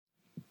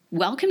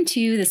Welcome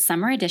to the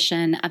summer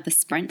edition of the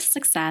Sprint to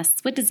Success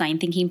with Design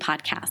Thinking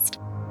podcast.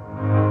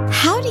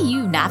 How do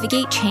you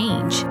navigate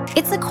change?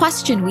 It's a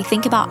question we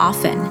think about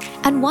often,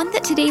 and one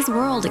that today's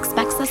world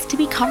expects us to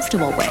be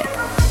comfortable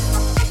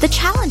with. The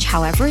challenge,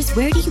 however, is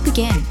where do you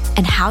begin,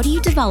 and how do you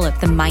develop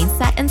the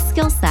mindset and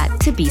skill set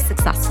to be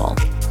successful?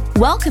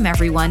 Welcome,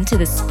 everyone, to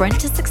the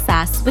Sprint to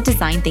Success with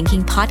Design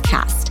Thinking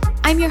podcast.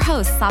 I'm your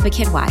host, Saba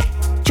Kidwai.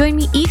 Join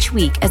me each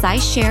week as I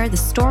share the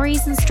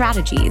stories and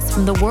strategies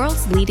from the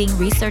world's leading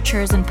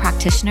researchers and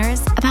practitioners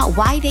about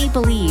why they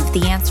believe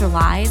the answer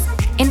lies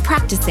in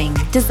practicing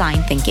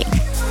design thinking.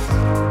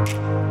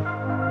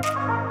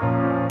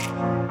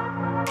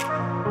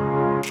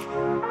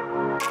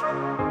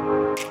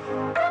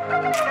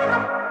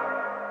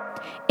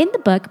 In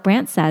the book,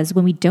 Brant says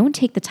when we don't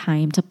take the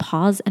time to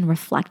pause and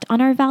reflect on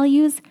our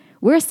values,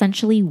 we're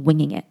essentially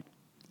winging it.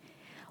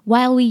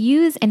 While we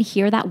use and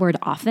hear that word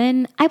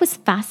often, I was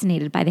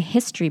fascinated by the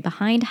history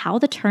behind how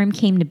the term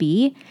came to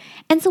be,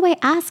 and so I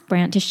asked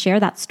Brant to share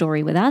that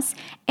story with us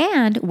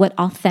and what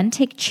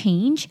authentic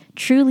change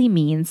truly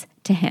means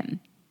to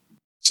him.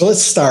 So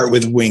let's start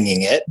with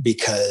winging it,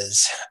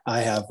 because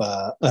I have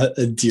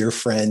a dear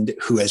friend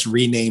who has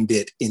renamed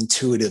it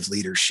intuitive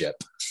leadership,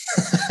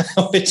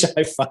 which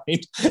I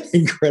find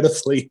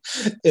incredibly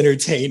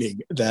entertaining.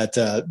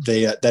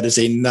 That is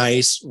a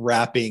nice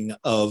wrapping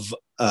of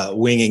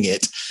winging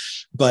it.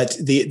 But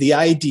the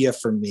idea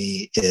for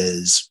me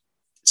is,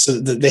 so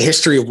the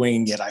history of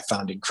winging it I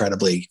found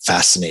incredibly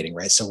fascinating,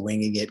 right? So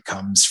winging it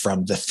comes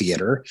from the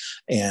theater.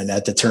 And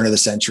at the turn of the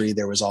century,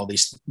 there was all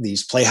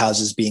these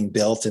playhouses being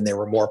built, and there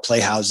were more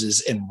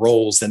playhouses and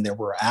roles than there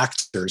were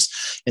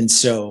actors. And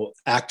so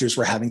actors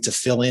were having to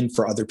fill in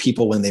for other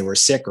people when they were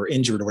sick or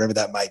injured or whatever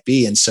that might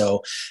be. And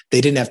so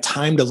they didn't have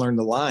time to learn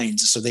the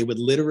lines. So they would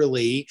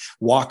literally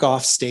walk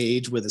off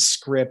stage with a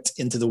script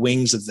into the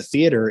wings of the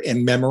theater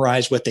and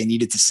memorize what they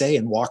needed to say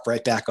and walk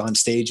right back on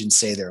stage and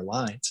say their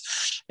lines.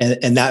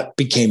 And that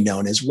became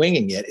known as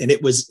winging it. And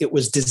it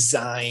was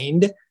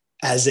designed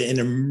as an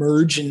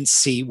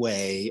emergency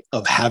way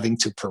of having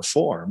to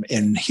perform.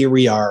 And here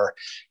we are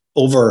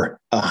over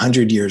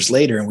 100 years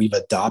later, and we've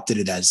adopted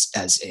it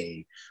as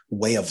a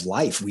way of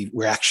life.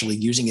 We're actually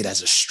using it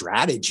as a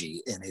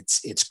strategy. And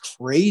it's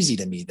crazy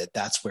to me that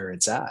that's where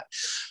it's at.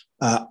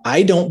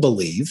 I don't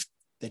believe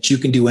that you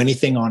can do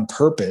anything on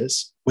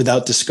purpose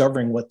without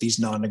discovering what these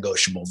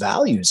non-negotiable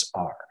values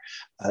are.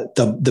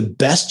 The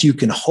best you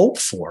can hope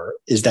for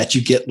is that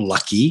you get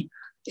lucky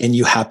and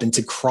you happen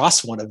to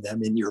cross one of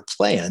them in your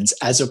plans,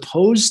 as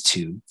opposed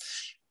to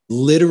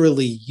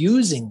literally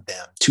using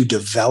them to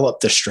develop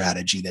the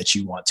strategy that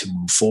you want to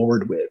move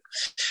forward with.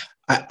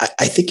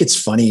 I think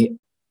it's funny.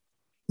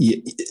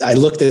 I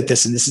looked at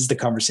this, and this is the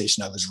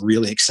conversation I was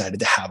really excited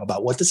to have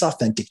about what does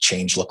authentic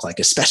change look like,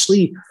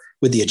 especially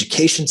with the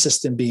education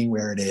system being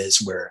where it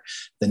is, where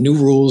the new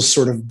rules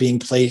sort of being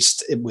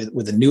placed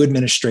with a new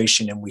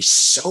administration. And we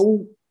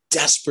so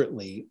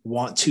desperately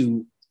want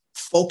to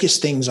focus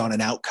things on an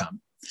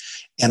outcome.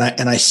 And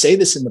I say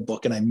this in the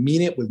book, and I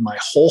mean it with my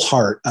whole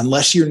heart.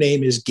 Unless your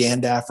name is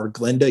Gandalf or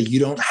Glinda, you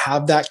don't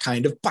have that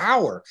kind of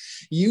power.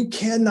 You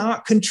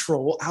cannot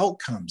control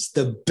outcomes.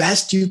 The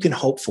best you can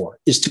hope for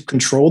is to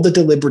control the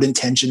deliberate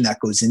intention that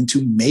goes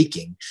into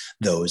making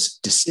those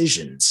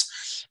decisions.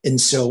 And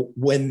so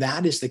when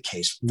that is the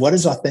case, what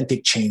does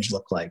authentic change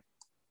look like?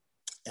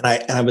 And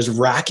I was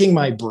racking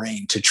my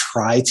brain to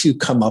try to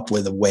come up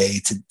with a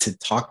way to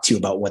talk to you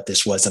about what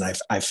this was. And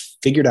I've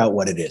figured out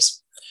what it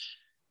is.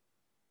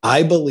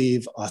 I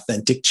believe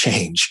authentic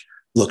change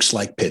looks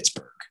like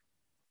Pittsburgh.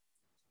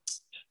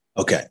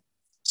 Okay,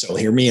 so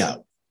hear me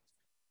out.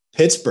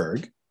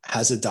 Pittsburgh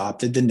has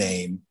adopted the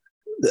name,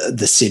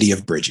 the City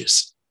of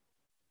Bridges.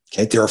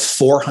 Okay, there are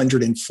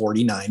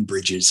 449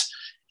 bridges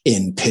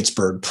in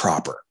Pittsburgh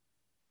proper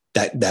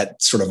that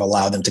sort of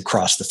allow them to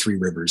cross the three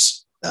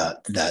rivers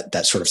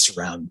that sort of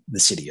surround the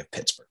city of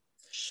Pittsburgh.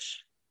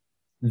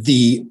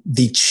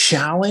 The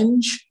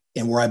challenge,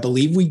 and where I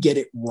believe we get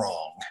it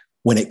wrong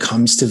when it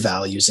comes to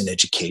values in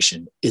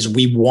education, is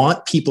we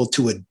want people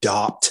to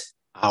adopt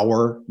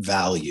our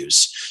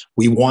values.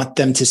 We want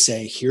them to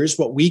say, here's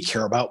what we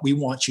care about. We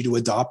want you to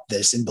adopt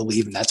this and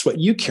believe, and that's what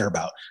you care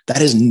about.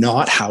 That is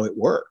not how it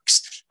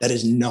works. That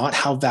is not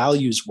how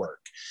values work.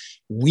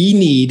 We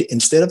need,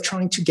 instead of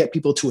trying to get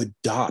people to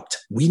adopt,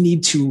 we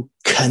need to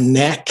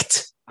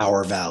connect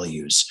our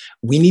values.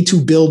 We need to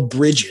build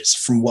bridges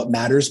from what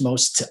matters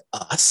most to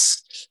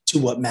us to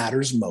what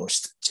matters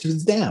most to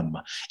them.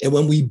 And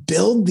when we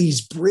build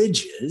these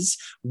bridges,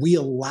 we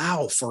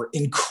allow for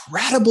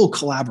incredible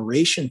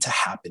collaboration to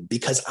happen,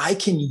 because I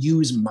can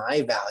use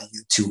my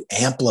value to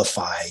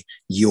amplify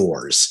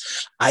yours.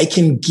 I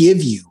can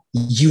give you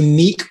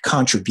unique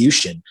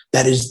contribution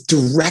that is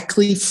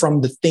directly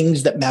from the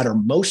things that matter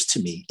most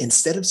to me,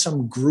 instead of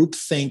some group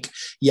think,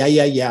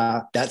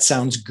 yeah, that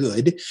sounds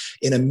good,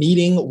 in a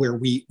meeting where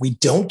we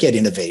don't get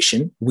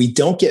innovation, we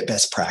don't get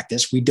best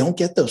practice, we don't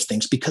get those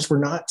things because we're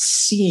not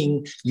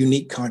seeing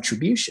unique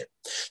contribution.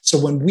 So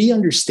when we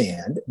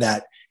understand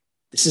that,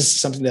 this is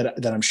something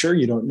that I'm sure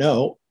you don't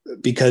know,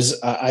 because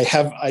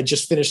I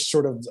just finished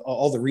sort of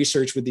all the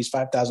research with these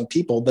 5,000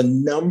 people. The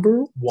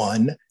number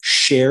one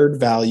shared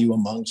value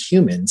among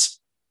humans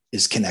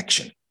is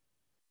connection.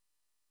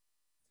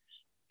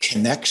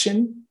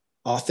 Connection,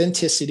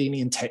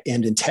 authenticity,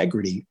 and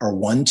integrity are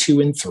 1, 2,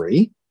 and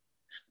 3.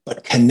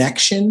 But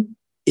connection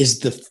is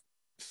the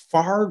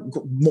far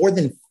more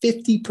than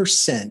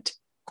 50%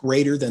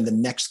 greater than the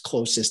next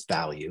closest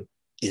value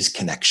is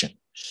connection.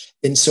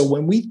 And so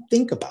when we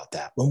think about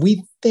that, when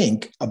we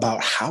think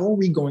about how are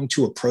we going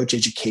to approach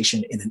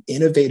education in an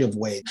innovative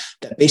way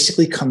that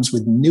basically comes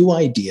with new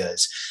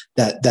ideas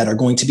that are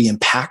going to be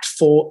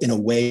impactful in a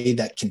way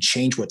that can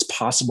change what's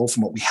possible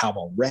from what we have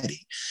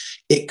already,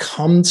 it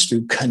comes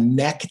through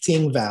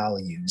connecting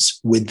values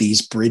with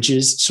these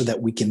bridges so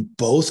that we can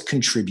both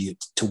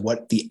contribute to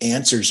what the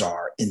answers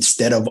are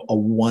instead of a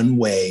one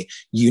way,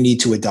 you need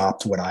to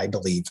adopt what I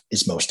believe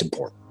is most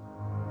important.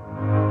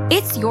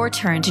 It's your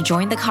turn to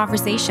join the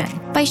conversation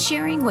by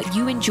sharing what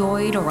you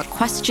enjoyed or what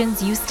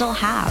questions you still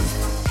have.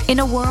 In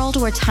a world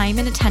where time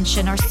and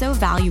attention are so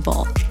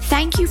valuable,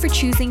 thank you for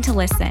choosing to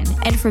listen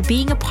and for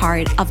being a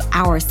part of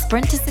our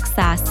Sprint to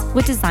Success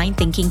with Design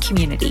Thinking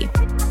community.